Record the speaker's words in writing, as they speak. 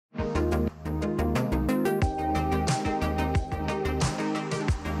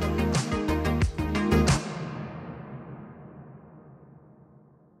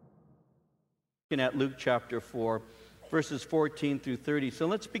At Luke chapter 4, verses 14 through 30. So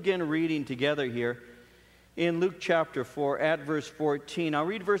let's begin reading together here in Luke chapter 4 at verse 14. I'll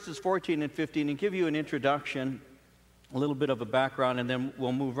read verses 14 and 15 and give you an introduction, a little bit of a background, and then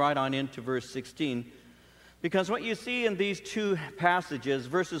we'll move right on into verse 16. Because what you see in these two passages,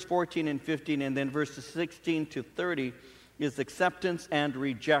 verses 14 and 15, and then verses 16 to 30, is acceptance and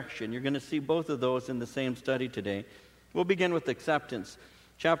rejection. You're going to see both of those in the same study today. We'll begin with acceptance.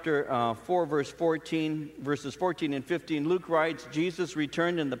 Chapter 4, verses 14 and 15, Luke writes, Jesus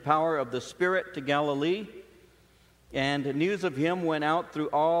returned in the power of the Spirit to Galilee, and news of him went out through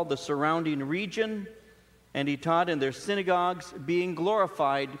all the surrounding region, and he taught in their synagogues, being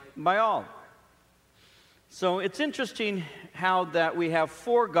glorified by all. So it's interesting how that we have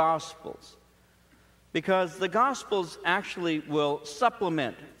four Gospels, because the Gospels actually will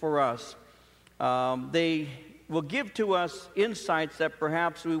supplement for us. They will give to us insights that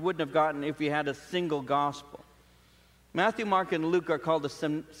perhaps we wouldn't have gotten if we had a single gospel. Matthew, Mark, and Luke are called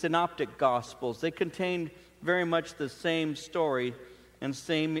the synoptic gospels. They contain very much the same story and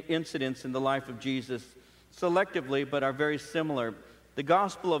same incidents in the life of Jesus, selectively, but are very similar. The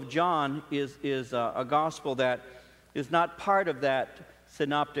Gospel of John is a gospel that is not part of that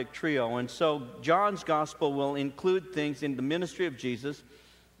synoptic trio. And so John's gospel will include things in the ministry of Jesus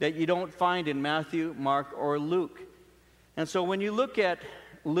that you don't find in Matthew, Mark, or Luke. And so when you look at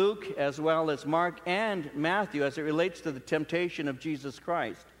Luke as well as Mark and Matthew as it relates to the temptation of Jesus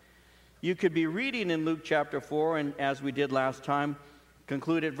Christ, you could be reading in Luke chapter 4, and as we did last time,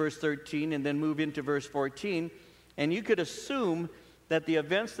 conclude at verse 13 and then move into verse 14, and you could assume that the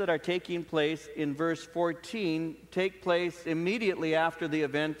events that are taking place in verse 14 take place immediately after the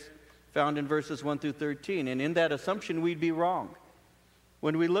events found in verses 1 through 13. And in that assumption, we'd be wrong.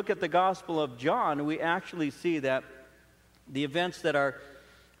 When we look at the Gospel of John, we actually see that the events that are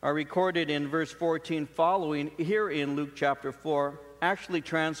recorded in verse 14 following here in Luke chapter 4 actually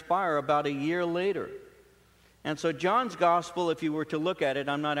transpire about a year later. And so John's Gospel, if you were to look at it,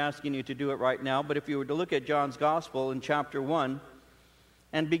 I'm not asking you to do it right now, but if you were to look at John's Gospel in chapter 1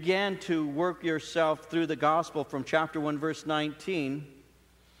 and began to work yourself through the Gospel from chapter 1, verse 19,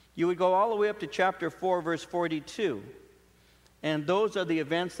 you would go all the way up to chapter 4, verse 42. And those are the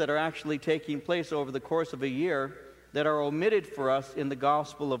events that are actually taking place over the course of a year that are omitted for us in the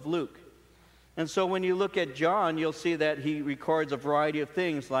Gospel of Luke. And so when you look at John, you'll see that he records a variety of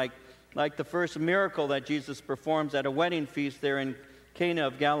things, like the first miracle that Jesus performs at a wedding feast there in Cana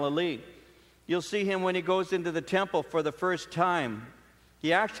of Galilee. You'll see him when he goes into the temple for the first time.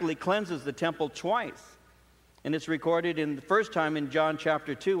 He actually cleanses the temple twice. And it's recorded in the first time in John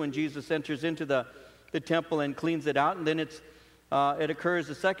chapter 2 when Jesus enters into the temple and cleans it out, and then it occurs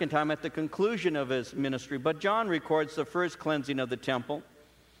the second time at the conclusion of his ministry. But John records the first cleansing of the temple.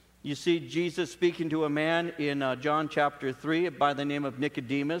 You see Jesus speaking to a man in John chapter 3 by the name of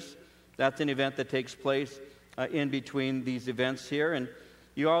Nicodemus. That's an event that takes place in between these events here. And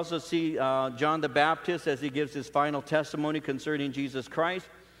you also see John the Baptist as he gives his final testimony concerning Jesus Christ.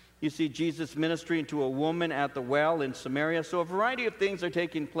 You see Jesus ministering to a woman at the well in Samaria. So a variety of things are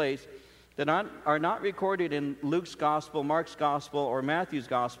taking place that are not recorded in Luke's Gospel, Mark's Gospel, or Matthew's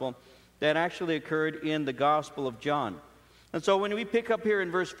Gospel, that actually occurred in the Gospel of John. And so when we pick up here in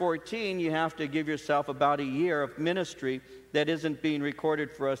verse 14, you have to give yourself about a year of ministry that isn't being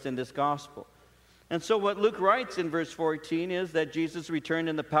recorded for us in this Gospel. And so what Luke writes in verse 14 is that Jesus returned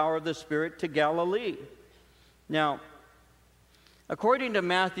in the power of the Spirit to Galilee. Now, according to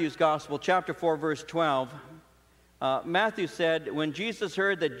Matthew's Gospel, chapter 4, verse 12, Matthew said, when Jesus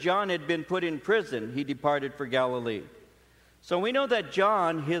heard that John had been put in prison, he departed for Galilee. So we know that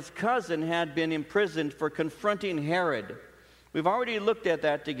John, his cousin, had been imprisoned for confronting Herod. We've already looked at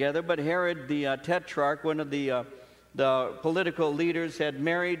that together, but Herod, the tetrarch, one of the political leaders, had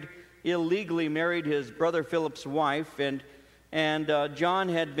illegally married his brother Philip's wife, and John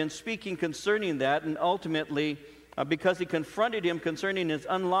had been speaking concerning that, and ultimately, because he confronted him concerning his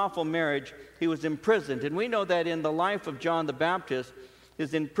unlawful marriage, he was imprisoned. And we know that in the life of John the Baptist,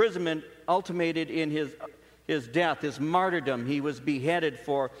 his imprisonment ultimated in his death, his martyrdom. He was beheaded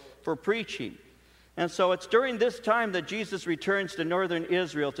for preaching. And so it's during this time that Jesus returns to northern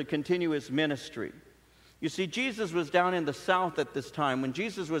Israel to continue his ministry. You see, Jesus was down in the south at this time. When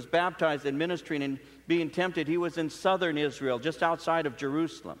Jesus was baptized and ministering and being tempted, he was in southern Israel, just outside of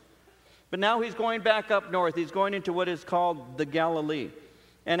Jerusalem. But now he's going back up north. He's going into what is called the Galilee.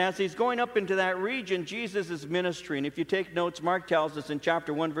 And as he's going up into that region, Jesus is ministering. If you take notes, Mark tells us in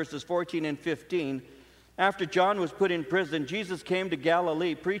chapter 1, verses 14 and 15, after John was put in prison, Jesus came to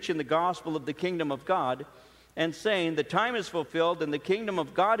Galilee preaching the gospel of the kingdom of God and saying, the time is fulfilled and the kingdom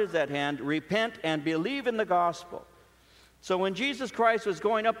of God is at hand. Repent and believe in the gospel. So when Jesus Christ was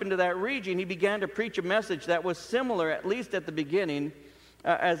going up into that region, he began to preach a message that was similar, at least at the beginning,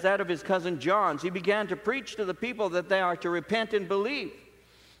 as that of his cousin John's. He began to preach to the people that they are to repent and believe.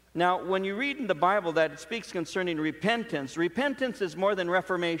 Now, when you read in the Bible that it speaks concerning repentance, repentance is more than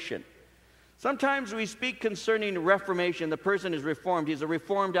reformation. Sometimes we speak concerning reformation. The person is reformed. He's a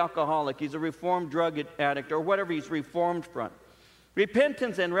reformed alcoholic. He's a reformed drug addict, or whatever he's reformed from.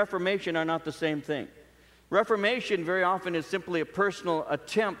 Repentance and reformation are not the same thing. Reformation very often is simply a personal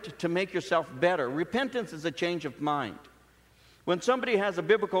attempt to make yourself better. Repentance is a change of mind. When somebody has a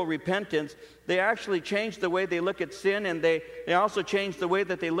biblical repentance, they actually change the way they look at sin, and they also change the way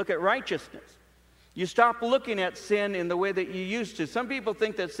that they look at righteousness. You stop looking at sin in the way that you used to. Some people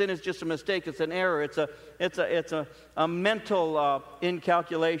think that sin is just a mistake. It's an error. It's a mental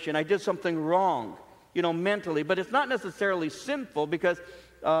incalculation. I did something wrong, mentally. But it's not necessarily sinful, because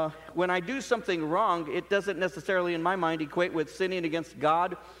when I do something wrong, it doesn't necessarily, in my mind, equate with sinning against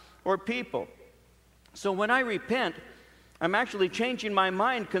God or people. So when I repent, I'm actually changing my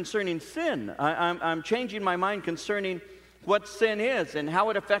mind concerning sin. I'm changing my mind concerning what sin is and how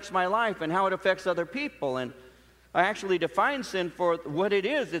it affects my life and how it affects other people. And I actually define sin for what it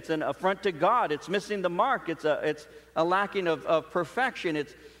is. It's an affront to God. It's missing the mark. It's a lacking of perfection.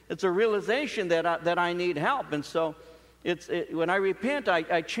 It's a realization that I need help. And so when I repent,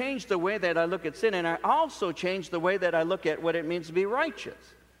 I change the way that I look at sin, and I also change the way that I look at what it means to be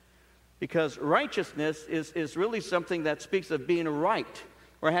righteous. Because righteousness is really something that speaks of being right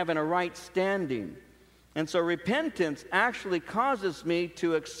or having a right standing. And so repentance actually causes me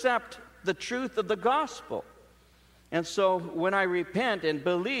to accept the truth of the gospel. And so when I repent and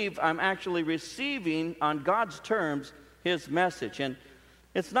believe, I'm actually receiving on God's terms his message. And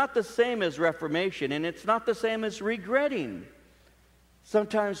it's not the same as reformation, and it's not the same as regretting.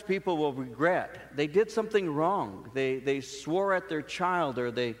 Sometimes people will regret. They did something wrong. They swore at their child,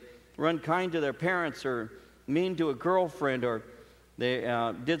 or they were unkind to their parents, or mean to a girlfriend, or they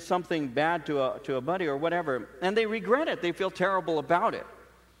did something bad to a buddy or whatever, and they regret it. They feel terrible about it.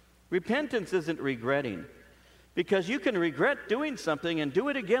 Repentance isn't regretting, because you can regret doing something and do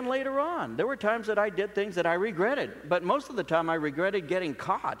it again later on. There were times that I did things that I regretted, but most of the time I regretted getting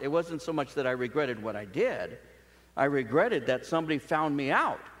caught. It wasn't so much that I regretted what I did. I regretted that somebody found me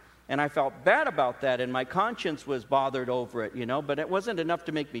out, and I felt bad about that, and my conscience was bothered over it, but it wasn't enough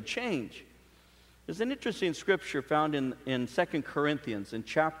to make me change. There's an interesting scripture found in 2 Corinthians in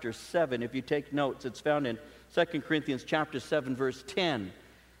chapter 7. If you take notes, it's found in 2 Corinthians chapter 7, verse 10.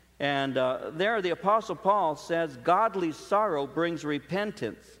 And there the Apostle Paul says, godly sorrow brings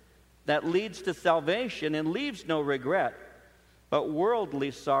repentance that leads to salvation and leaves no regret, but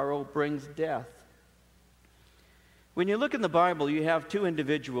worldly sorrow brings death. When you look in the Bible, you have two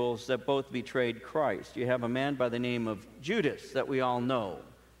individuals that both betrayed Christ. You have a man by the name of Judas that we all know.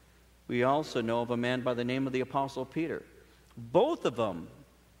 We also know of a man by the name of the Apostle Peter. Both of them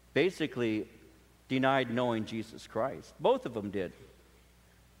basically denied knowing Jesus Christ. Both of them did.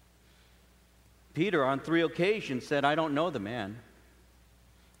 Peter, on 3 occasions, said, I don't know the man.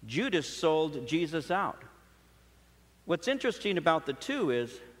 Judas sold Jesus out. What's interesting about the two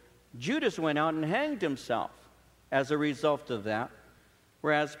is Judas went out and hanged himself as a result of that,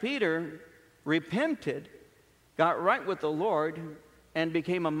 whereas Peter repented, got right with the Lord, and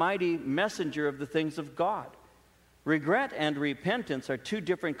became a mighty messenger of the things of God. Regret and repentance are two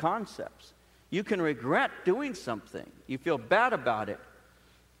different concepts. You can regret doing something. You feel bad about it.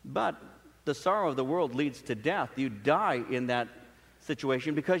 But the sorrow of the world leads to death. You die in that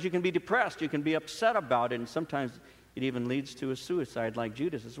situation because you can be depressed. You can be upset about it. And sometimes it even leads to a suicide like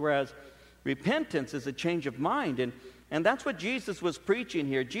Judas's. Whereas repentance is a change of mind. And that's what Jesus was preaching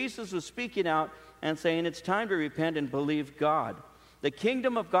here. Jesus was speaking out and saying it's time to repent and believe God. The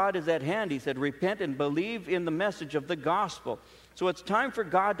kingdom of God is at hand. He said, repent and believe in the message of the gospel. So it's time for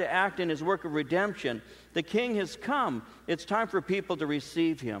God to act in his work of redemption. The king has come. It's time for people to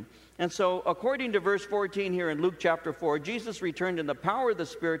receive him. And so according to verse 14 here in Luke chapter 4, Jesus returned in the power of the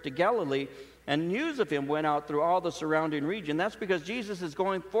Spirit to Galilee, and news of him went out through all the surrounding region. That's because Jesus is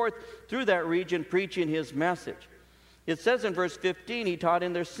going forth through that region preaching his message. It says in verse 15, he taught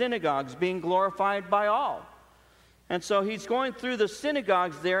in their synagogues, being glorified by all. And so he's going through the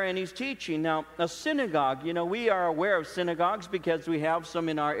synagogues there and he's teaching. Now, a synagogue, we are aware of synagogues because we have some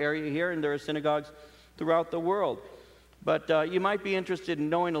in our area here, and there are synagogues throughout the world. But you might be interested in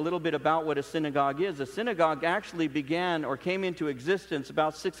knowing a little bit about what a synagogue is. A synagogue actually began or came into existence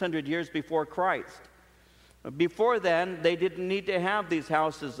about 600 years before Christ. Before then, they didn't need to have these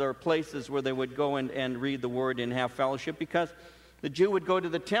houses or places where they would go and read the Word and have fellowship, because the Jew would go to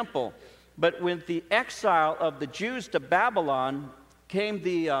the temple. But with the exile of the Jews to Babylon came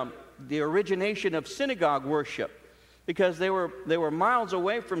the origination of synagogue worship, because they were miles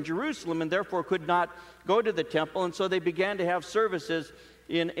away from Jerusalem and therefore could not go to the temple, and so they began to have services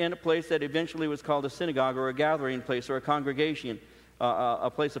in a place that eventually was called a synagogue, or a gathering place, or a congregation,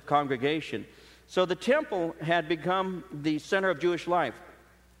 a place of congregation. So the temple had become the center of Jewish life.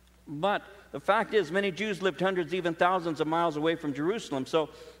 But the fact is, many Jews lived hundreds, even thousands of miles away from Jerusalem. So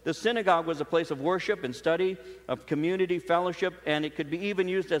the synagogue was a place of worship and study, of community, fellowship, and it could be even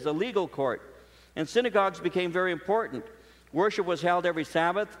used as a legal court. And synagogues became very important. Worship was held every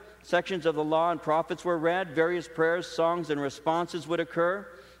Sabbath. Sections of the law and prophets were read. Various prayers, songs, and responses would occur.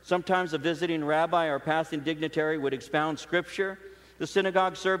 Sometimes a visiting rabbi or passing dignitary would expound Scripture. The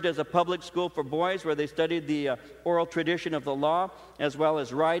synagogue served as a public school for boys, where they studied the oral tradition of the law, as well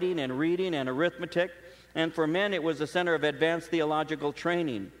as writing and reading and arithmetic. And for men, it was a center of advanced theological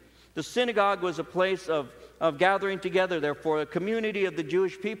training. The synagogue was a place of gathering together, therefore, a community of the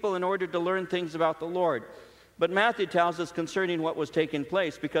Jewish people in order to learn things about the Lord. But Matthew tells us concerning what was taking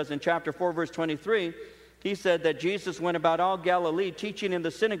place, because in chapter 4, verse 23, he said that Jesus went about all Galilee, teaching in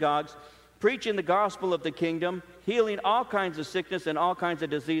the synagogues, preaching the gospel of the kingdom, healing all kinds of sickness and all kinds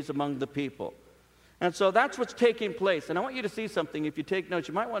of disease among the people. And so that's what's taking place. And I want you to see something. If you take notes,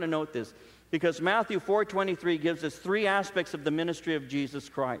 you might want to note this, because Matthew 4:23 gives us three aspects of the ministry of Jesus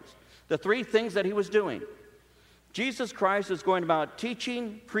Christ. The three things that he was doing. Jesus Christ is going about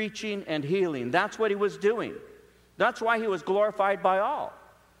teaching, preaching, and healing. That's what he was doing. That's why he was glorified by all.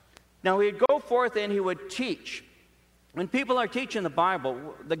 Now, he'd go forth and he would teach. When people are teaching the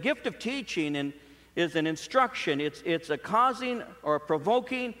Bible, the gift of teaching is an instruction. It's a causing or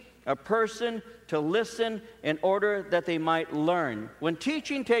provoking a person to listen in order that they might learn. When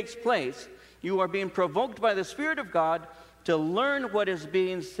teaching takes place, you are being provoked by the Spirit of God to learn what is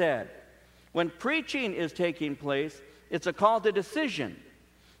being said. When preaching is taking place, it's a call to decision.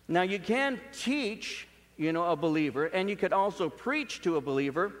 Now, you can teach, a believer, and you could also preach to a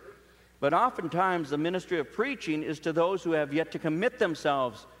believer, but oftentimes the ministry of preaching is to those who have yet to commit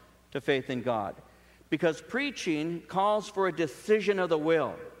themselves to faith in God. Because preaching calls for a decision of the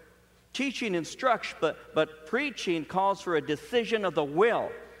will. Teaching instructs, but preaching calls for a decision of the will.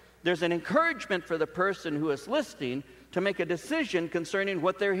 There's an encouragement for the person who is listening to make a decision concerning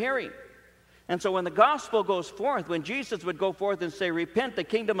what they're hearing. And so when the gospel goes forth, when Jesus would go forth and say, "Repent, the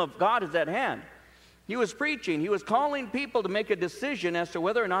kingdom of God is at hand," he was preaching. He was calling people to make a decision as to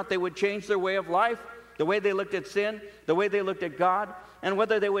whether or not they would change their way of life, the way they looked at sin, the way they looked at God, and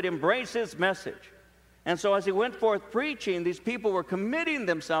whether they would embrace his message. And so as he went forth preaching, these people were committing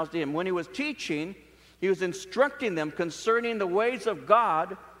themselves to him. When he was teaching, he was instructing them concerning the ways of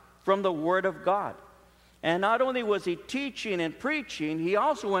God from the Word of God. And not only was he teaching and preaching, he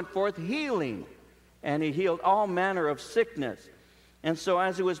also went forth healing. And he healed all manner of sickness. And so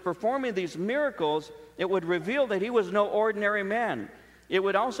as he was performing these miracles, it would reveal that he was no ordinary man. It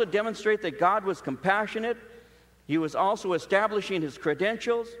would also demonstrate that God was compassionate. He was also establishing his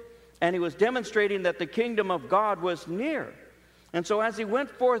credentials. And he was demonstrating that the kingdom of God was near. And so as he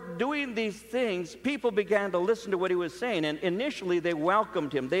went forth doing these things, people began to listen to what he was saying. And initially they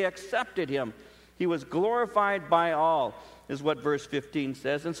welcomed him. They accepted him. He was glorified by all, is what verse 15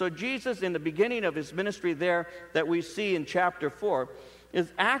 says. And so Jesus, in the beginning of his ministry there that we see in chapter 4,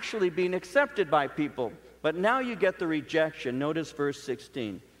 is actually being accepted by people. But now you get the rejection. Notice verse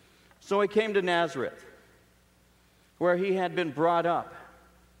 16. So he came to Nazareth, where he had been brought up.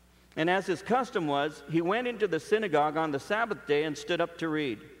 And as his custom was, he went into the synagogue on the Sabbath day and stood up to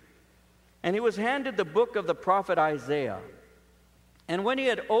read. And he was handed the book of the prophet Isaiah. And when he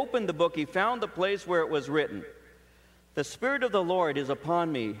had opened the book, he found the place where it was written, "The Spirit of the Lord is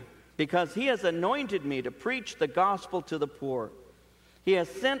upon me, because he has anointed me to preach the gospel to the poor. He has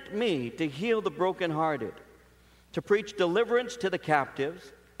sent me to heal the brokenhearted, to preach deliverance to the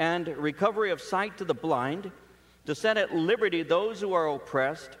captives, and recovery of sight to the blind, to set at liberty those who are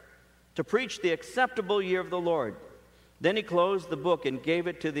oppressed, to preach the acceptable year of the Lord." Then he closed the book and gave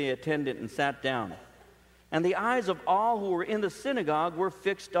it to the attendant and sat down. And the eyes of all who were in the synagogue were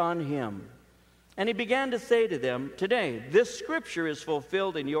fixed on him. And he began to say to them, "Today, this scripture is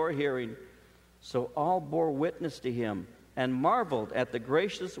fulfilled in your hearing." So all bore witness to him and marveled at the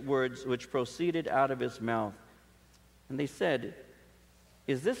gracious words which proceeded out of his mouth. And they said,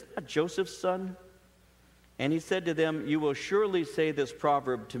 "Is this not Joseph's son?" And he said to them, "You will surely say this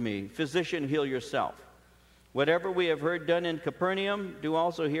proverb to me, 'Physician, heal yourself. Whatever we have heard done in Capernaum, do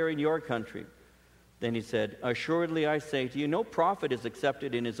also here in your country.' Then he said, "Assuredly I say to you, no prophet is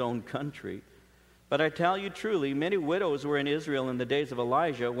accepted in his own country. But I tell you truly, many widows were in Israel in the days of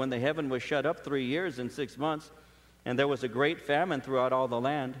Elijah, when the heaven was shut up 3 years and 6 months, and there was a great famine throughout all the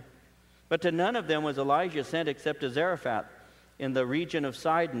land. But to none of them was Elijah sent except to Zarephath in the region of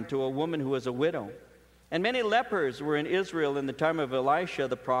Sidon, to a woman who was a widow. And many lepers were in Israel in the time of Elisha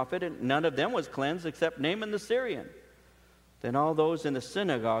the prophet, and none of them was cleansed except Naaman the Syrian." Then all those in the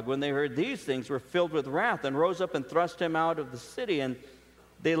synagogue, when they heard these things, were filled with wrath, and rose up and thrust him out of the city. And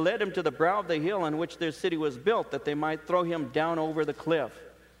they led him to the brow of the hill on which their city was built, that they might throw him down over the cliff.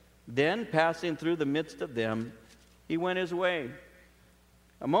 Then, passing through the midst of them, he went his way.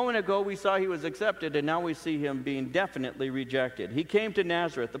 A moment ago we saw he was accepted, and now we see him being definitely rejected. He came to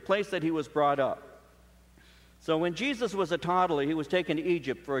Nazareth, the place that he was brought up. So when Jesus was a toddler, he was taken to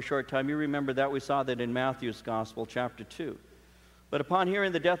Egypt for a short time. You remember that. We saw that in Matthew's Gospel, chapter 2. But upon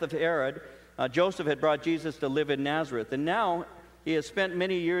hearing the death of Herod, Joseph had brought Jesus to live in Nazareth. And now he has spent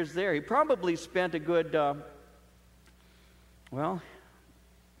many years there. He probably spent a good,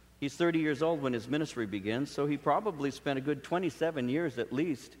 he's 30 years old when his ministry begins, so he probably spent a good 27 years at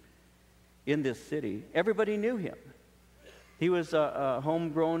least in this city. Everybody knew him. He was a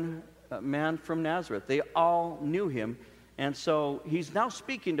homegrown man from Nazareth. They all knew him. And so he's now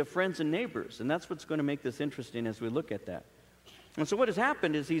speaking to friends and neighbors. And that's what's going to make this interesting as we look at that. And so what has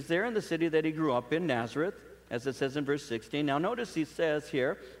happened is he's there in the city that he grew up in, Nazareth, as it says in verse 16. Now notice he says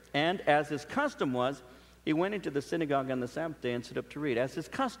here, "And as his custom was, he went into the synagogue on the Sabbath day and stood up to read." As his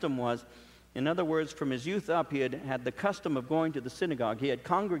custom was, in other words, from his youth up, he had the custom of going to the synagogue. He had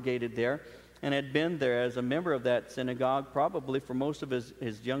congregated there and had been there as a member of that synagogue probably for most of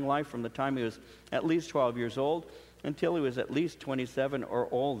his young life, from the time he was at least 12 years old until he was at least 27 or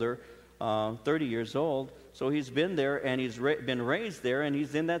older, 30 years old. So he's been there, and he's been raised there, and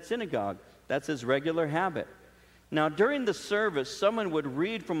he's in that synagogue. That's his regular habit. Now, during the service, someone would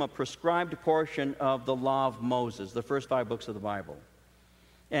read from a prescribed portion of the law of Moses, the first 5 books of the Bible.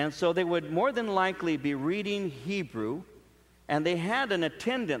 And so they would more than likely be reading Hebrew, and they had an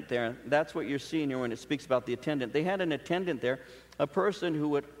attendant there. That's what you're seeing here when it speaks about the attendant. They had an attendant there, a person who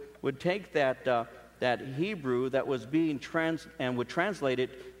would take that Hebrew that was being and would translate it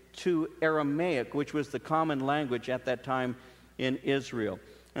to Aramaic, which was the common language at that time in Israel.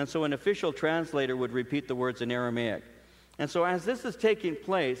 And so an official translator would repeat the words in Aramaic. And so as this is taking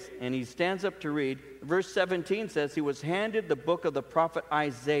place, and he stands up to read, verse 17 says he was handed the book of the prophet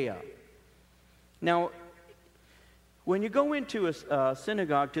Isaiah. Now, when you go into a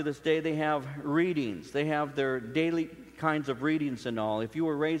synagogue to this day, they have readings. They have their daily kinds of readings and all. If you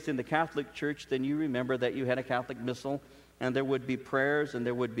were raised in the Catholic Church, then you remember that you had a Catholic missal, and there would be prayers, and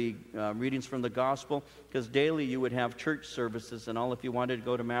there would be readings from the gospel, because daily you would have church services and all. If you wanted to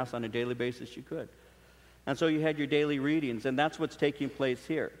go to Mass on a daily basis, you could. And so you had your daily readings, and that's what's taking place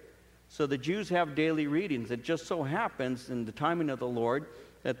here. So the Jews have daily readings. It just so happens in the timing of the Lord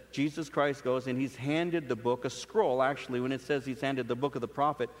that Jesus Christ goes and he's handed the book, a scroll actually. When it says he's handed the book of the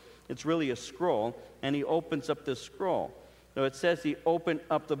prophet, it's really a scroll, and he opens up this scroll. So it says he opened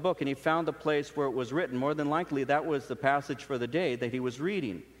up the book and he found the place where it was written. More than likely, that was the passage for the day that he was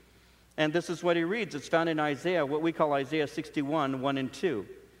reading. And this is what he reads. It's found in Isaiah, what we call Isaiah 61, 1 and 2.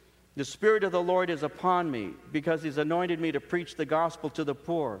 "The Spirit of the Lord is upon me, because he's anointed me to preach the gospel to the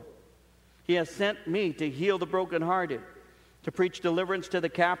poor. He has sent me to heal the brokenhearted, to preach deliverance to the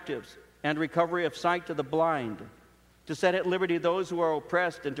captives, and recovery of sight to the blind, to set at liberty those who are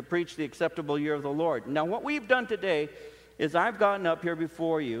oppressed, and to preach the acceptable year of the Lord." Now, what we've done today is I've gotten up here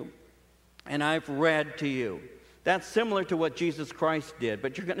before you, and I've read to you. That's similar to what Jesus Christ did,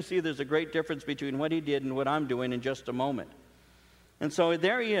 but you're going to see there's a great difference between what he did and what I'm doing in just a moment. And so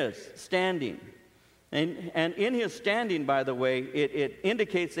there he is, standing. And in his standing, by the way, it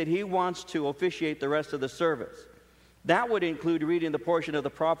indicates that he wants to officiate the rest of the service. That would include reading the portion of the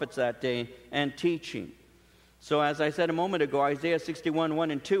prophets that day and teaching. So as I said a moment ago, Isaiah 61,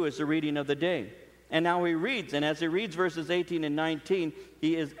 1 and 2 is the reading of the day. And now he reads, and as he reads verses 18 and 19,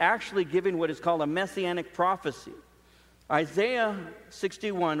 he is actually giving what is called a messianic prophecy. Isaiah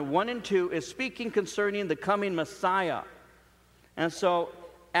 61, 1 and 2 is speaking concerning the coming Messiah. And so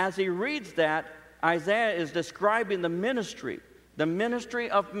as he reads that, Isaiah is describing the ministry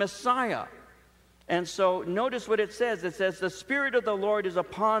of Messiah. And so notice what it says. It says, "The Spirit of the Lord is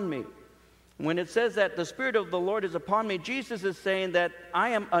upon me." When it says that the Spirit of the Lord is upon me, Jesus is saying that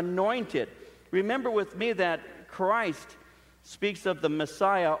I am anointed. Remember with me that Christ speaks of the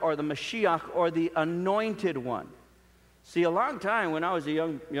Messiah or the Mashiach or the anointed one. See, a long time when I was a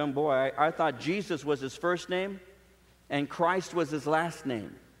young boy, I thought Jesus was his first name and Christ was his last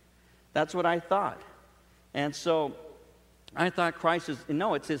name. That's what I thought. And so I thought Christ is,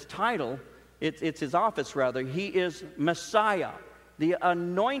 no, it's his title. It's his office, rather. He is Messiah, the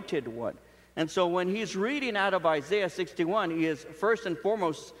anointed one. And so when he's reading out of Isaiah 61, he is first and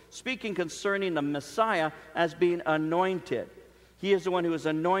foremost speaking concerning the Messiah as being anointed. He is the one who is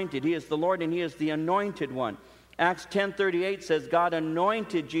anointed. He is the Lord, and he is the anointed one. Acts 10:38 says, God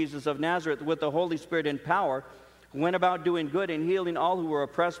anointed Jesus of Nazareth with the Holy Spirit and power, who went about doing good and healing all who were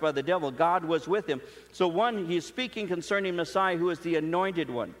oppressed by the devil. God was with him. So one, he is speaking concerning Messiah, who is the anointed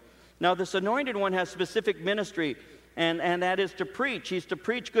one. Now this anointed one has specific ministry, and that is to preach. He's to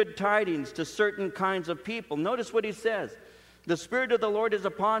preach good tidings to certain kinds of people. Notice what he says. The Spirit of the Lord is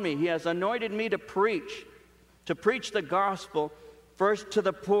upon me. He has anointed me to preach the gospel first to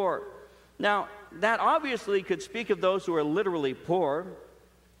the poor. Now, that obviously could speak of those who are literally poor,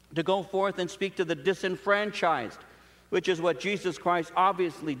 to go forth and speak to the disenfranchised, which is what Jesus Christ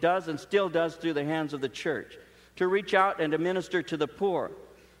obviously does and still does through the hands of the church, to reach out and to minister to the poor.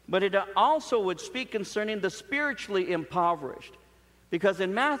 But it also would speak concerning the spiritually impoverished, because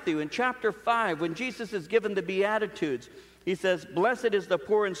in Matthew, in chapter 5, when Jesus is given the Beatitudes, he says, blessed is the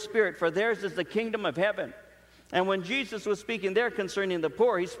poor in spirit, for theirs is the kingdom of heaven. And when Jesus was speaking there concerning the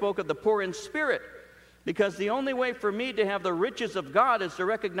poor, he spoke of the poor in spirit, because the only way for me to have the riches of God is to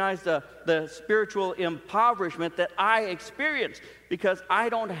recognize the spiritual impoverishment that I experience, because I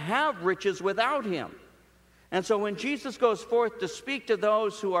don't have riches without him. And so when Jesus goes forth to speak to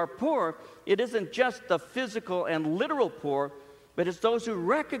those who are poor, it isn't just the physical and literal poor, but it's those who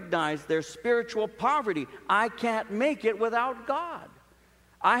recognize their spiritual poverty. I can't make it without God.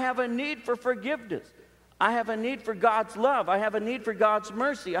 I have a need for forgiveness. I have a need for God's love. I have a need for God's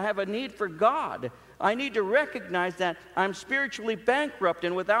mercy. I have a need for God. I need to recognize that I'm spiritually bankrupt,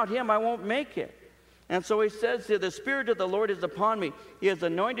 and without him I won't make it. And so he says here, the Spirit of the Lord is upon me. He has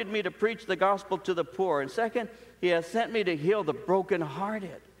anointed me to preach the gospel to the poor. And second, he has sent me to heal the brokenhearted.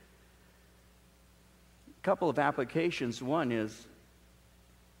 A couple of applications. One is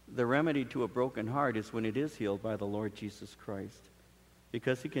the remedy to a broken heart is when it is healed by the Lord Jesus Christ,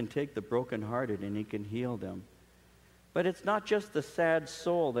 because he can take the brokenhearted and he can heal them. But it's not just the sad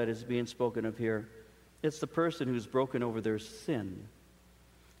soul that is being spoken of here. It's the person who's broken over their sin.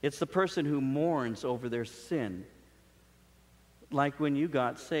 It's the person who mourns over their sin. Like when you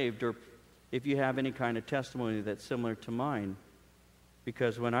got saved, or if you have any kind of testimony that's similar to mine.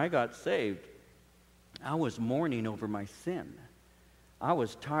 Because when I got saved, I was mourning over my sin. I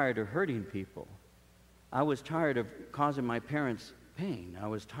was tired of hurting people. I was tired of causing my parents pain. I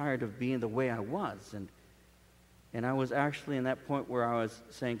was tired of being the way I was. And I was actually in that point where I was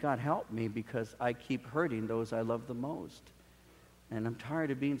saying, God, help me, because I keep hurting those I love the most. And I'm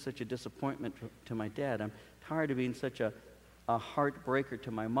tired of being such a disappointment to my dad. I'm tired of being such a heartbreaker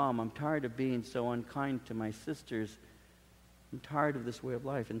to my mom. I'm tired of being so unkind to my sisters. I'm tired of this way of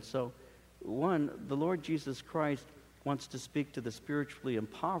life. And so, one, the Lord Jesus Christ wants to speak to the spiritually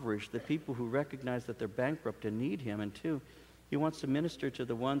impoverished, the people who recognize that they're bankrupt and need him. And two, he wants to minister to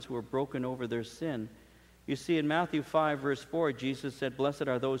the ones who are broken over their sin. You see, in Matthew 5, verse 4, Jesus said, blessed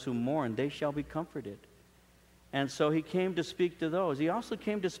are those who mourn, they shall be comforted. And so he came to speak to those. He also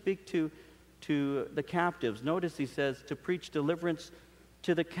came to speak to the captives. Notice he says to preach deliverance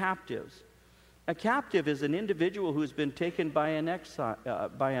to the captives. A captive is an individual who's been taken by an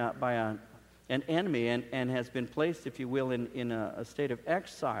enemy and has been placed, if you will, in a state of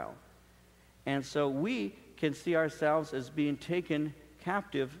exile. And so we can see ourselves as being taken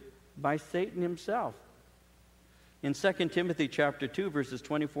captive by Satan himself. In 2 Timothy chapter 2, verses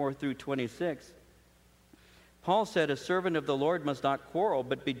 24 through 26, Paul said, a servant of the Lord must not quarrel,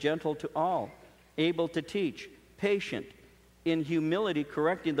 but be gentle to all, able to teach, patient, in humility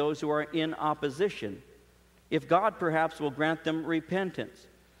correcting those who are in opposition, if God perhaps will grant them repentance,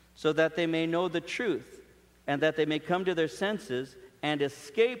 so that they may know the truth, and that they may come to their senses and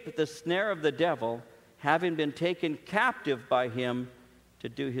escape the snare of the devil, having been taken captive by him to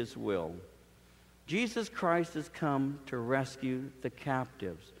do his will. Jesus Christ has come to rescue the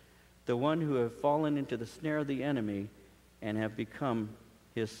captives, the one who have fallen into the snare of the enemy and have become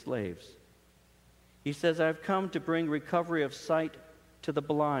his slaves. He says, I have come to bring recovery of sight to the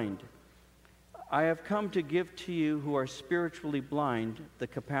blind. I have come to give to you who are spiritually blind the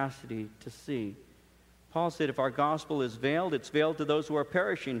capacity to see. Paul said, if our gospel is veiled, it's veiled to those who are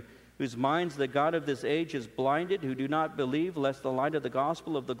perishing, whose minds the God of this age is blinded, who do not believe, lest the light of the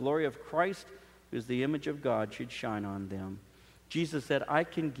gospel of the glory of Christ, who is the image of God, should shine on them. Jesus said, I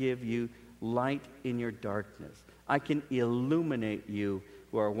can give you light in your darkness. I can illuminate you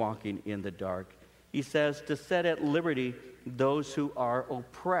who are walking in the dark. He says to set at liberty those who are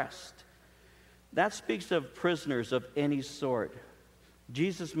oppressed. That speaks of prisoners of any sort.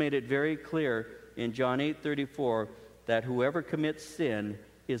 Jesus made it very clear in John 8:34 that whoever commits sin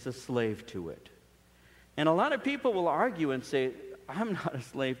is a slave to it. And a lot of people will argue and say, I'm not a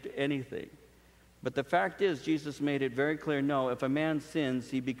slave to anything. But the fact is, Jesus made it very clear, no, if a man sins,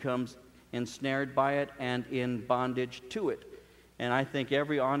 he becomes ensnared by it and in bondage to it. And I think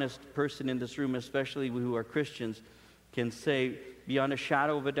every honest person in this room, especially who are Christians, can say beyond a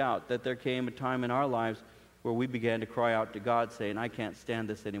shadow of a doubt that there came a time in our lives where we began to cry out to God saying, I can't stand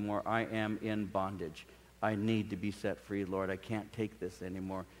this anymore. I am in bondage. I need to be set free, Lord. I can't take this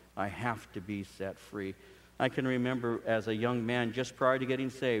anymore. I have to be set free. I can remember as a young man, just prior to getting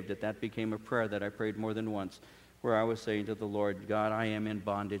saved, that became a prayer that I prayed more than once, where I was saying to the Lord, God, I am in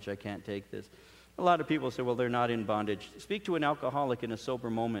bondage. I can't take this. A lot of people say, well, they're not in bondage. Speak to an alcoholic in a sober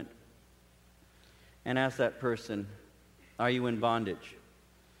moment and ask that person, are you in bondage?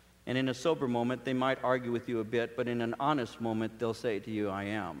 And in a sober moment, they might argue with you a bit, but in an honest moment, they'll say to you, I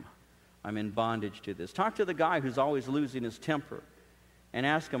am. I'm in bondage to this. Talk to the guy who's always losing his temper and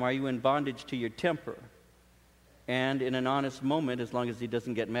ask him, are you in bondage to your temper? And in an honest moment, as long as he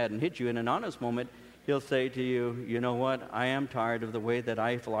doesn't get mad and hit you, in an honest moment, he'll say to you, you know what, I am tired of the way that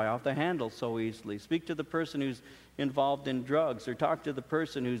I fly off the handle so easily. Speak to the person who's involved in drugs, or talk to the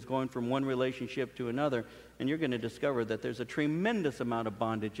person who's going from one relationship to another, and you're going to discover that there's a tremendous amount of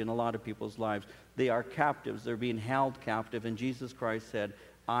bondage in a lot of people's lives. They are captives. They're being held captive, and Jesus Christ said,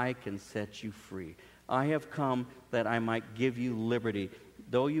 I can set you free. I have come that I might give you liberty.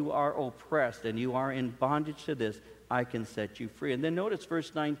 Though you are oppressed and you are in bondage to this, I can set you free. And then notice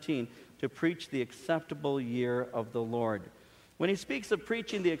verse 19, to preach the acceptable year of the Lord. When he speaks of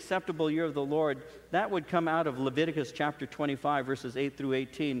preaching the acceptable year of the Lord, that would come out of Leviticus chapter 25, verses 8 through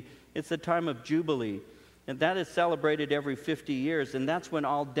 18. It's the time of Jubilee, and that is celebrated every 50 years, and that's when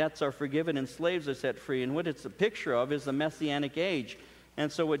all debts are forgiven and slaves are set free. And what it's a picture of is the Messianic age. And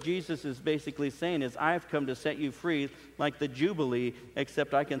so what Jesus is basically saying is, I've come to set you free like the Jubilee,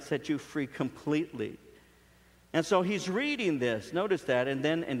 except I can set you free completely. And so he's reading this, notice that, and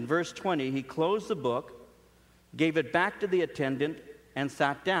then in verse 20, he closed the book, gave it back to the attendant, and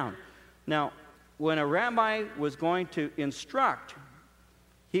sat down. Now, when a rabbi was going to instruct,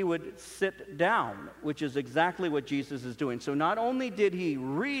 he would sit down, which is exactly what Jesus is doing. So not only did he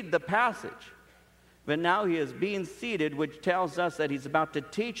read the passage, but now he is being seated, which tells us that he's about to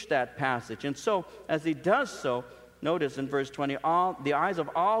teach that passage. And so, as he does so, notice in verse 20, the eyes of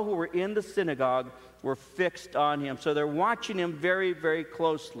all who were in the synagogue were fixed on him. So they're watching him very, very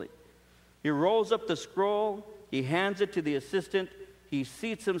closely. He rolls up the scroll, he hands it to the assistant, he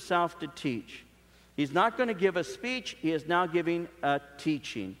seats himself to teach. He's not going to give a speech, he is now giving a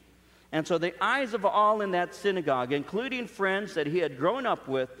teaching. And so the eyes of all in that synagogue, including friends that he had grown up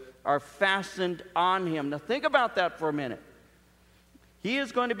with, are fastened on him. Now think about that for a minute. He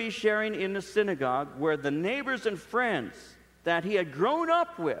is going to be sharing in the synagogue where the neighbors and friends that he had grown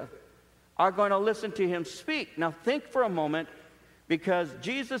up with are going to listen to him speak. Now think for a moment, because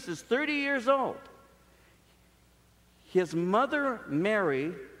Jesus is 30 years old. His mother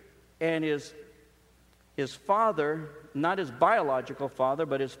Mary and his father, not his biological father,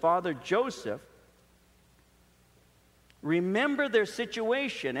 but his father Joseph, remember their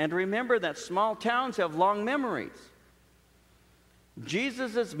situation, and remember that small towns have long memories.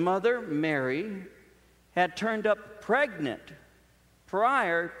 Jesus' mother, Mary, had turned up pregnant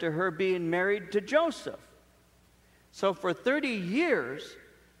prior to her being married to Joseph. So for 30 years,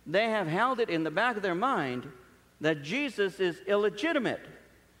 they have held it in the back of their mind that Jesus is illegitimate,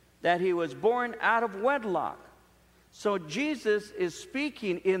 that he was born out of wedlock. So Jesus is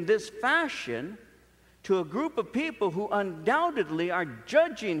speaking in this fashion to a group of people who undoubtedly are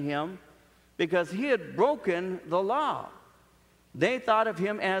judging him because he had broken the law. They thought of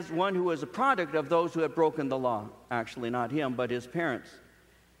him as one who was a product of those who had broken the law. Actually, not him, but his parents.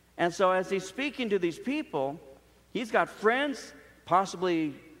 And so as he's speaking to these people, he's got friends,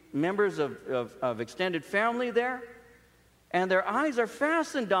 possibly members of extended family there, and their eyes are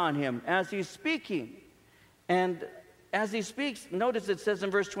fastened on him as he's speaking. And as he speaks, notice it says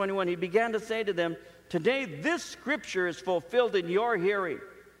in verse 21, he began to say to them, today this scripture is fulfilled in your hearing.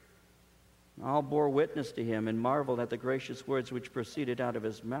 All bore witness to him and marveled at the gracious words which proceeded out of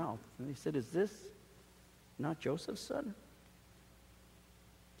his mouth. And he said, is this not Joseph's son?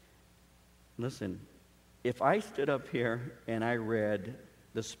 Listen, if I stood up here and I read,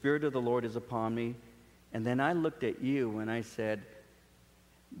 the Spirit of the Lord is upon me, and then I looked at you and I said,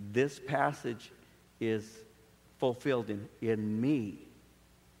 this passage is fulfilled in me.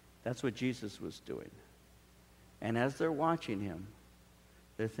 That's what Jesus was doing. And as they're watching him,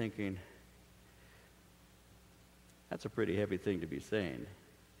 they're thinking, That's a pretty heavy thing to be saying,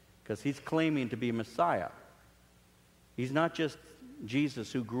 because he's claiming to be Messiah. He's not just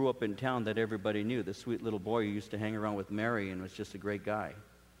Jesus who grew up in town that everybody knew, the sweet little boy who used to hang around with Mary and was just a great guy,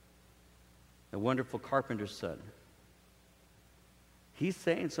 the wonderful carpenter's son. He's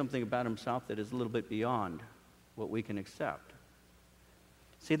saying something about himself that is a little bit beyond what we can accept.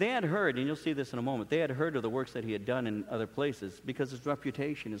 See, they had heard, and you'll see this in a moment, they had heard of the works that he had done in other places because his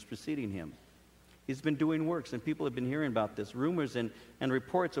reputation is preceding him. He's been doing works, and people have been hearing about this. Rumors and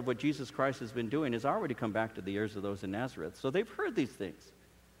reports of what Jesus Christ has been doing has already come back to the ears of those in Nazareth. So they've heard these things.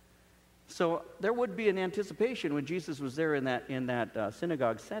 So there would be an anticipation when Jesus was there in that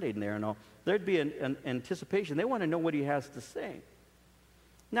synagogue setting there and all. There'd be an anticipation. They want to know what he has to say.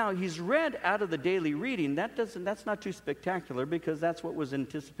 Now, he's read out of the daily reading. That's not too spectacular because that's what was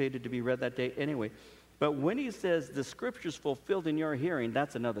anticipated to be read that day anyway. But when he says, the scriptures fulfilled in your hearing,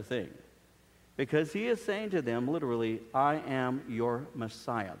 that's another thing. Because he is saying to them, literally, I am your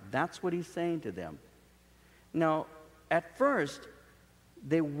Messiah. That's what he's saying to them. Now, at first,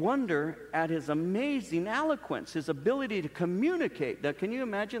 they wonder at his amazing eloquence, his ability to communicate. Now, can you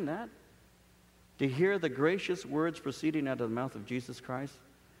imagine that? To hear the gracious words proceeding out of the mouth of Jesus Christ?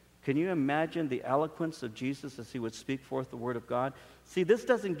 Can you imagine the eloquence of Jesus as he would speak forth the word of God? See, this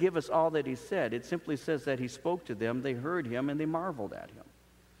doesn't give us all that he said. It simply says that he spoke to them, they heard him, and they marveled at him.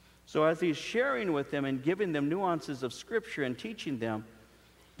 So as he's sharing with them and giving them nuances of Scripture and teaching them,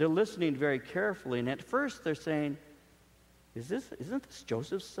 they're listening very carefully. And at first they're saying, isn't this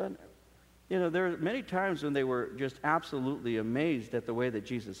Joseph's son? You know, there are many times when they were just absolutely amazed at the way that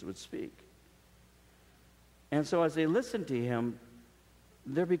Jesus would speak. And so as they listen to him,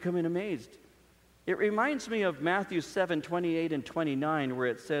 they're becoming amazed. It reminds me of Matthew 7:28 and 29, where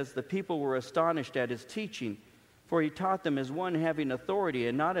it says, the people were astonished at his teaching, for he taught them as one having authority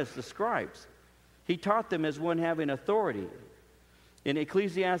and not as the scribes. He taught them as one having authority. In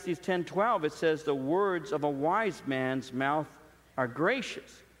Ecclesiastes 10:12, it says, the words of a wise man's mouth are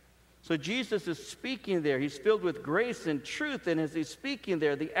gracious. So Jesus is speaking there. He's filled with grace and truth, and as he's speaking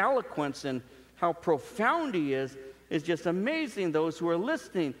there, the eloquence and how profound he is just amazing those who are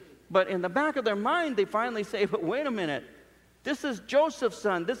listening. But in the back of their mind, they finally say, but wait a minute. This is Joseph's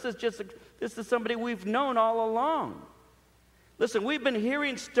son. This is somebody we've known all along. Listen, we've been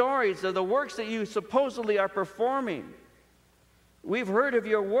hearing stories of the works that you supposedly are performing. We've heard of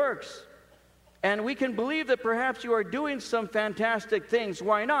your works. And we can believe that perhaps you are doing some fantastic things.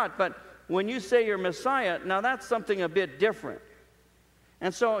 Why not? But when you say you're Messiah, now that's something a bit different.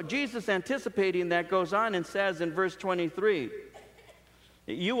 And so Jesus, anticipating that, goes on and says in verse 23,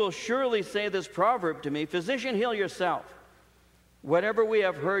 you will surely say this proverb to me, physician, heal yourself. Whatever we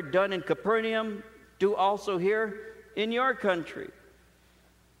have heard done in Capernaum, do also here in your country.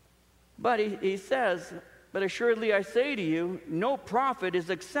 But he says, but assuredly I say to you, no prophet is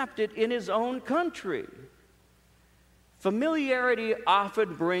accepted in his own country. Familiarity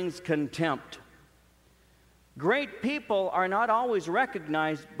often brings contempt. Great people are not always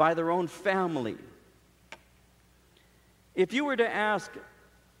recognized by their own family. If you were to ask,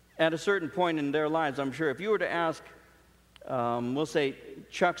 at a certain point in their lives, I'm sure, if you were to ask, we'll say,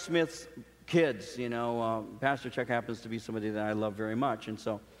 Chuck Smith's kids, Pastor Chuck happens to be somebody that I love very much, and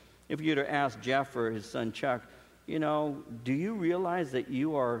so if you were to ask Jeff or his son Chuck, do you realize that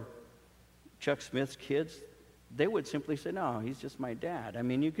you are Chuck Smith's kids? They would simply say, no, he's just my dad. I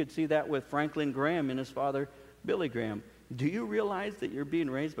mean, you could see that with Franklin Graham and his father, Billy Graham. Do you realize that you're being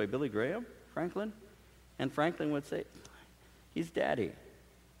raised by Billy Graham, Franklin? And Franklin would say, he's daddy.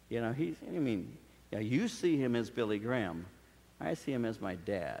 You see him as Billy Graham. I see him as my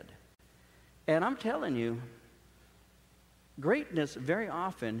dad. And I'm telling you, greatness very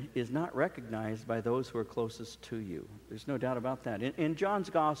often is not recognized by those who are closest to you. There's no doubt about that. In John's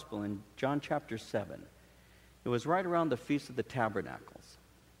Gospel, in John chapter 7, it was right around the Feast of the Tabernacles.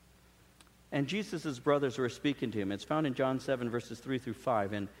 And Jesus' brothers were speaking to him. It's found in John 7, verses 3 through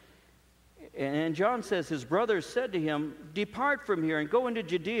 5. And John says, his brothers said to him, depart from here and go into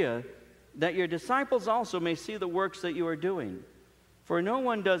Judea, that your disciples also may see the works that you are doing. For no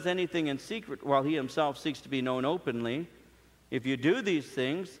one does anything in secret while he himself seeks to be known openly. If you do these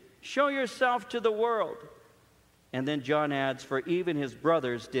things, show yourself to the world. And then John adds, for even his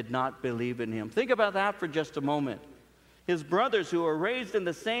brothers did not believe in him. Think about that for just a moment. His brothers who were raised in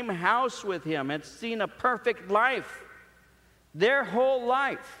the same house with him had seen a perfect life. Their whole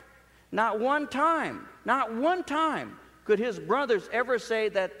life. Not one time could his brothers ever say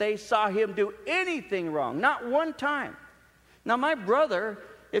that they saw him do anything wrong. Not one time. Now my brother,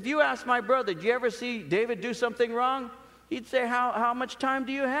 if you ask my brother, did you ever see David do something wrong? He'd say, how much time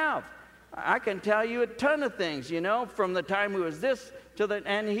do you have? I can tell you a ton of things, from the time he was this to the,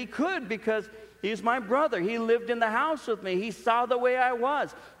 and he could because he's my brother. He lived in the house with me. He saw the way I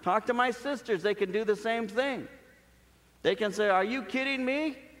was. Talk to my sisters. They can do the same thing. They can say, are you kidding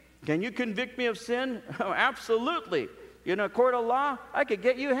me? Can you convict me of sin? Oh, absolutely. In a court of law, I could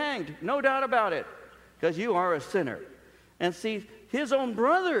get you hanged. No doubt about it. Because you are a sinner. And see, his own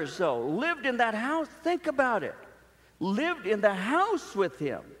brothers, though, lived in that house. Think about it. Lived in the house with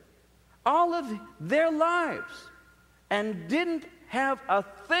him all of their lives and didn't have a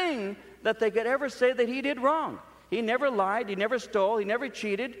thing that they could ever say that he did wrong. He never lied. He never stole. He never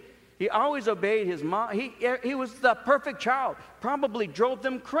cheated. He always obeyed his mom. He was the perfect child. Probably drove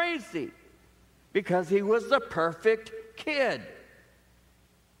them crazy because he was the perfect kid.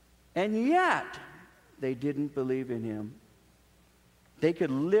 And yet, they didn't believe in him. They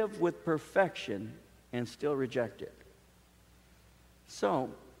could live with perfection and still reject it. So,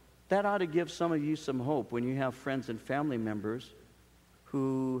 that ought to give some of you some hope when you have friends and family members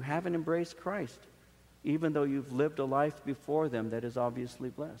who haven't embraced Christ, even though you've lived a life before them that is obviously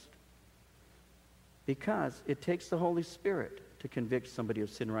blessed. Because it takes the Holy Spirit to convict somebody of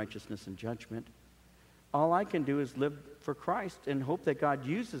sin, righteousness, and judgment. All I can do is live for Christ and hope that God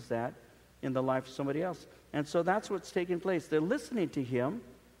uses that in the life of somebody else. And so that's what's taking place. They're listening to him.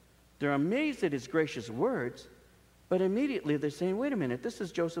 They're amazed at his gracious words. But immediately they're saying, wait a minute, this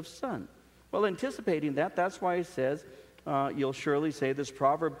is Joseph's son. Well, anticipating that, that's why he says, you'll surely say this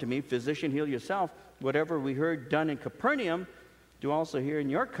proverb to me, physician, heal yourself. Whatever we heard done in Capernaum, do also here in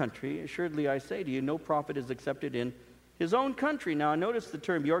your country. Assuredly I say to you, no prophet is accepted in his own country. Now notice the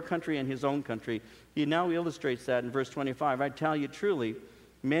term your country and his own country. He now illustrates that in verse 25. I tell you truly,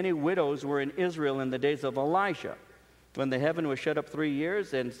 many widows were in Israel in the days of Elisha, when the heaven was shut up 3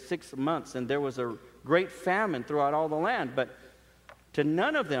 years and 6 months, and there was a great famine throughout all the land. But to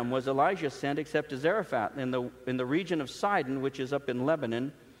none of them was Elijah sent except to Zarephath in the region of Sidon, which is up in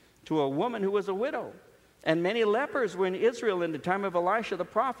Lebanon, to a woman who was a widow. And many lepers were in Israel in the time of Elisha the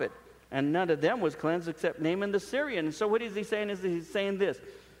prophet, and none of them was cleansed except Naaman the Syrian. And so what is he saying? He's saying this.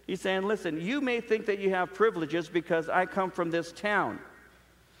 He's saying, listen, you may think that you have privileges because I come from this town.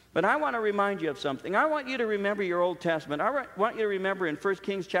 But I want to remind you of something. I want you to remember your Old Testament. I want you to remember in 1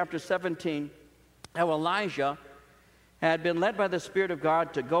 Kings chapter 17 how Elijah had been led by the Spirit of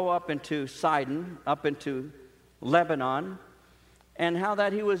God to go up into Sidon, up into Lebanon, and how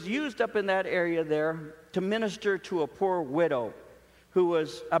that he was used up in that area there to minister to a poor widow who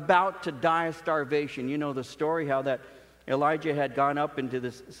was about to die of starvation. You know the story, how that Elijah had gone up into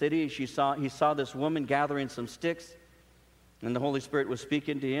this city. He saw this woman gathering some sticks, and the Holy Spirit was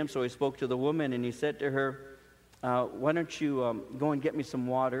speaking to him, so he spoke to the woman, and he said to her, why don't you go and get me some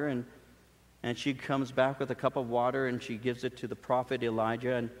water? And she comes back with a cup of water, and she gives it to the prophet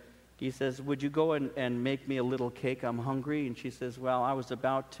Elijah, and he says, would you go and make me a little cake? I'm hungry. And she says, well, I was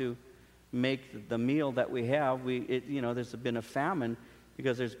about to make the meal that we have. There's been a famine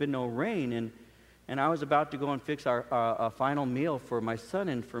because there's been no rain, and I was about to go and fix our final meal for my son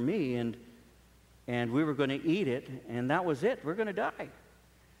and for me, and we were going to eat it, and that was it. We're going to die.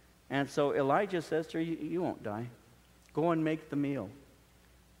 And so Elijah says to her, you won't die. Go and make the meal.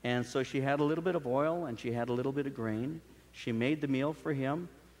 And so she had a little bit of oil, and she had a little bit of grain. She made the meal for him,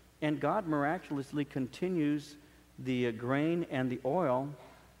 and God miraculously continues the grain and the oil,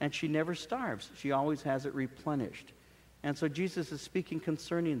 and she never starves. She always has it replenished. And so Jesus is speaking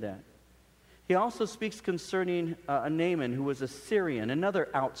concerning that. He also speaks concerning Naaman, who was a Syrian, another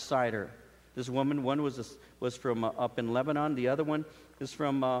outsider. This woman, one was from up in Lebanon. The other one is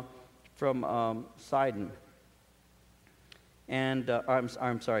from Sidon. And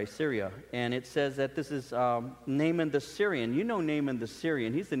I'm sorry, Syria. And it says that this is Naaman the Syrian. You know Naaman the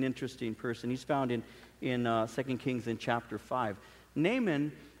Syrian. He's an interesting person. He's found in 2 Kings in chapter 5.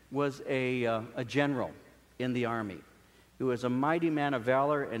 Naaman was a general in the army. He was a mighty man of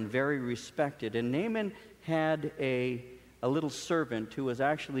valor and very respected. And Naaman had a little servant who was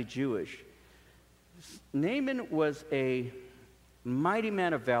actually Jewish. Naaman was a mighty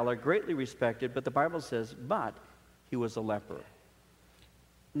man of valor, greatly respected, but the Bible says, but he was a leper.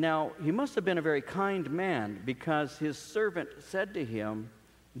 Now, he must have been a very kind man because his servant said to him,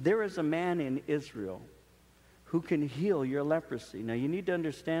 there is a man in Israel who can heal your leprosy. Now, you need to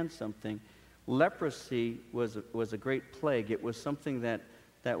understand something. Leprosy was a great plague. It was something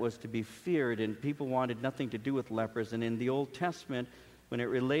that was to be feared, and people wanted nothing to do with lepers. And in the Old Testament, when it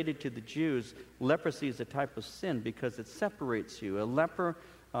related to the Jews, leprosy is a type of sin because it separates you. A leper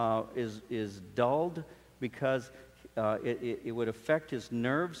is dulled because it would affect his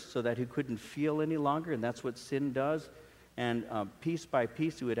nerves so that he couldn't feel any longer, and that's what sin does. And piece by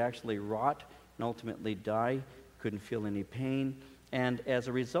piece, he would actually rot and ultimately die. Couldn't feel any pain. And as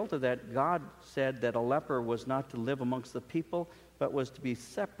a result of that, God said that a leper was not to live amongst the people, but was to be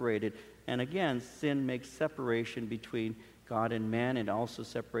separated. And again, sin makes separation between God and man, and also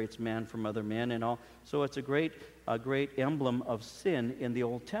separates man from other men and all. So it's a great emblem of sin in the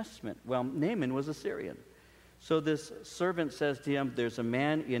Old Testament. Well, Naaman was a Syrian. So this servant says to him, there's a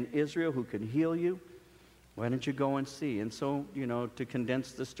man in Israel who can heal you. Why don't you go and see? And so, to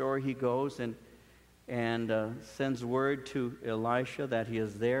condense the story, he goes and sends word to Elisha that he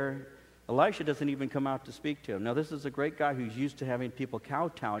is there. Elisha doesn't even come out to speak to him. Now, this is a great guy who's used to having people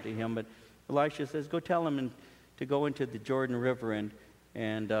kowtow to him, but Elisha says, go tell him to go into the Jordan River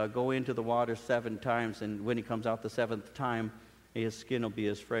and go into the water 7 times, and when he comes out the 7th time, his skin will be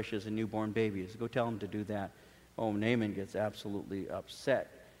as fresh as a newborn baby. So go tell him to do that. Oh, Naaman gets absolutely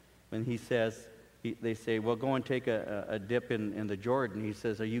upset when he says, they say, well, go and take a dip in the Jordan. He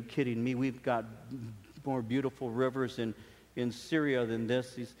says, are you kidding me? We've got more beautiful rivers in Syria than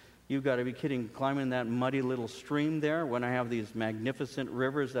this. You've got to be kidding, climbing that muddy little stream there when I have these magnificent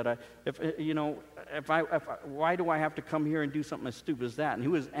rivers that why do I have to come here and do something as stupid as that? And he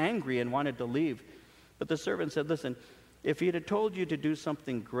was angry and wanted to leave. But the servant said, listen, if he had told you to do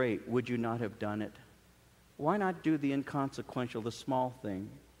something great, would you not have done it? Why not do the inconsequential, the small thing,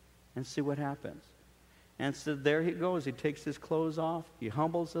 and see what happens? And so there he goes. He takes his clothes off. He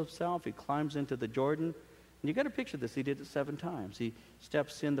humbles himself. He climbs into the Jordan. And you got to picture this. He did it 7 times. He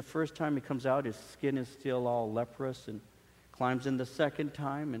steps in the first time he comes out. His skin is still all leprous, and climbs in the 2nd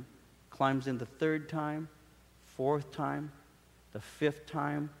time, and climbs in the 3rd time, 4th time, the 5th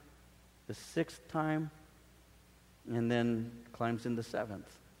time, the 6th time, and then climbs in the 7th.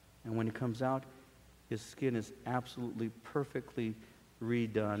 And when he comes out, his skin is absolutely perfectly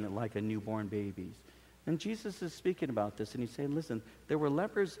redone like a newborn baby's. And Jesus is speaking about this, and he's saying, listen, there were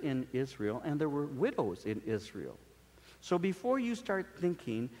lepers in Israel, and there were widows in Israel. So before you start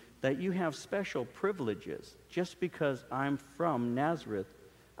thinking that you have special privileges just because I'm from Nazareth,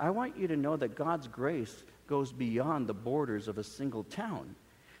 I want you to know that God's grace goes beyond the borders of a single town,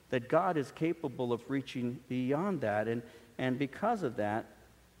 that God is capable of reaching beyond that. And because of that,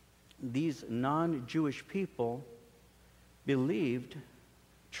 these non-Jewish people believed,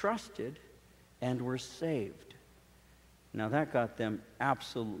 trusted, and were saved. Now that got them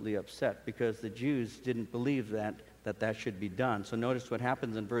absolutely upset because the Jews didn't believe that should be done. So notice what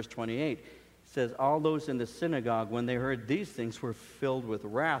happens in verse 28. It says, all those in the synagogue, when they heard these things, were filled with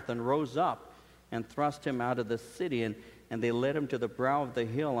wrath and rose up and thrust him out of the city. And they led him to the brow of the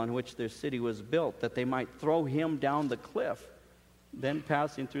hill on which their city was built, that they might throw him down the cliff. Then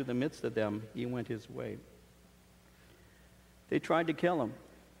passing through the midst of them, he went his way. They tried to kill him.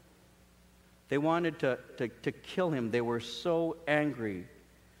 They wanted to kill him. They were so angry.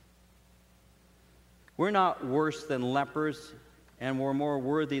 We're not worse than lepers, and we're more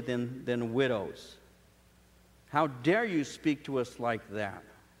worthy than widows. How dare you speak to us like that?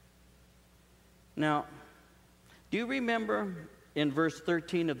 Now, do you remember in verse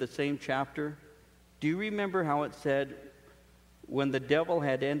 13 of the same chapter, do you remember how it said, when the devil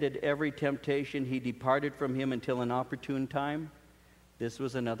had ended every temptation, he departed from him until an opportune time? This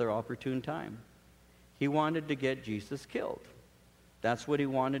was another opportune time. He wanted to get Jesus killed. That's what he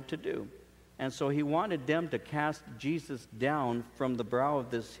wanted to do. And so he wanted them to cast Jesus down from the brow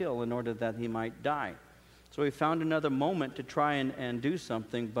of this hill in order that he might die. So he found another moment to try and do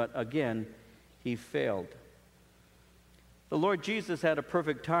something, but again, he failed. The Lord Jesus had a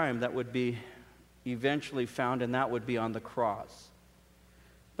perfect time that would be eventually found, and that would be on the cross.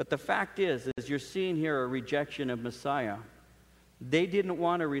 But the fact is you're seeing here a rejection of Messiah. They didn't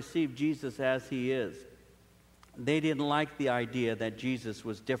want to receive Jesus as he is. They didn't like the idea that Jesus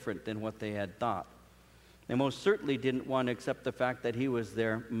was different than what they had thought. They most certainly didn't want to accept the fact that he was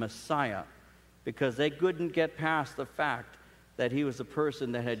their Messiah, because they couldn't get past the fact that he was a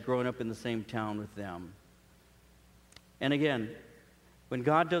person that had grown up in the same town with them. And again, when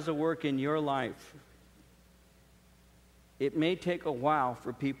God does a work in your life, it may take a while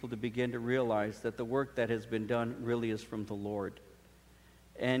for people to begin to realize that the work that has been done really is from the Lord.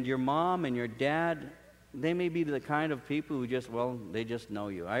 And your mom and your dad, they may be the kind of people who they just know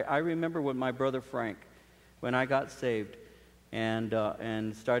you. I remember when my brother Frank, when I got saved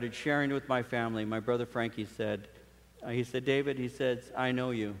and started sharing with my family, my brother Frank, he said, David, he said, I know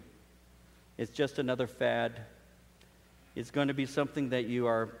you. It's just another fad. It's going to be something that you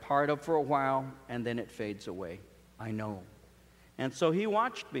are part of for a while, and then it fades away. I know. And so he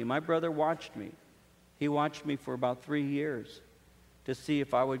watched me. My brother watched me. He watched me for about 3 years. to see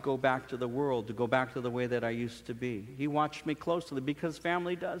if I would go back to the world, to go back to the way that I used to be. He watched me closely because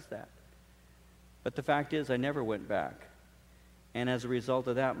family does that. But the fact is, I never went back. And as a result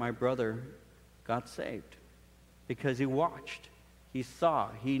of that, my brother got saved because he watched, he saw,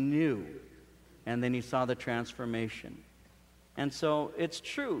 he knew, and then he saw the transformation. And so it's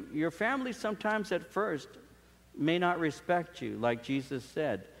true. Your family sometimes at first may not respect you, like Jesus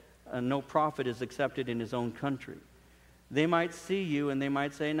said. No prophet is accepted in his own country. They might see you and they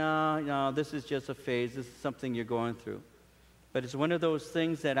might say, no, this is just a phase. This is something you're going through. But it's one of those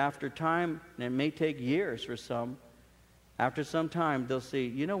things that after time, and it may take years for some, after some time they'll see,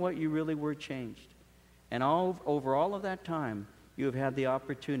 you know what, you really were changed. And over all of that time, you have had the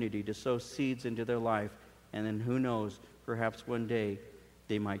opportunity to sow seeds into their life. And then who knows, perhaps one day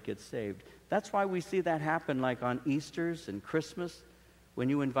they might get saved. That's why we see that happen like on Easters and Christmas, when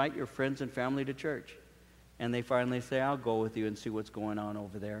you invite your friends and family to church. And they finally say, I'll go with you and see what's going on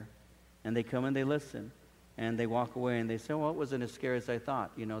over there. And they come and they listen. And they walk away and they say, well, it wasn't as scary as I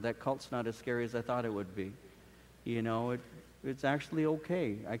thought. You know, that cult's not as scary as I thought it would be. You know, it's actually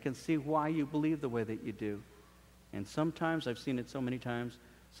okay. I can see why you believe the way that you do. And sometimes, I've seen it so many times,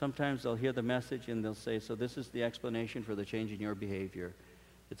 sometimes they'll hear the message and they'll say, so this is the explanation for the change in your behavior.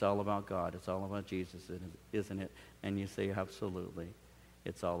 It's all about God. It's all about Jesus, isn't it? And you say, absolutely.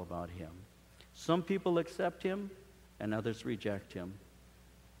 It's all about him. Some people accept him and others reject him.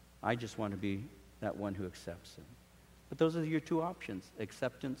 I just want to be that one who accepts him. But those are your two options,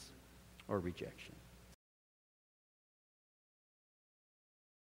 acceptance or rejection.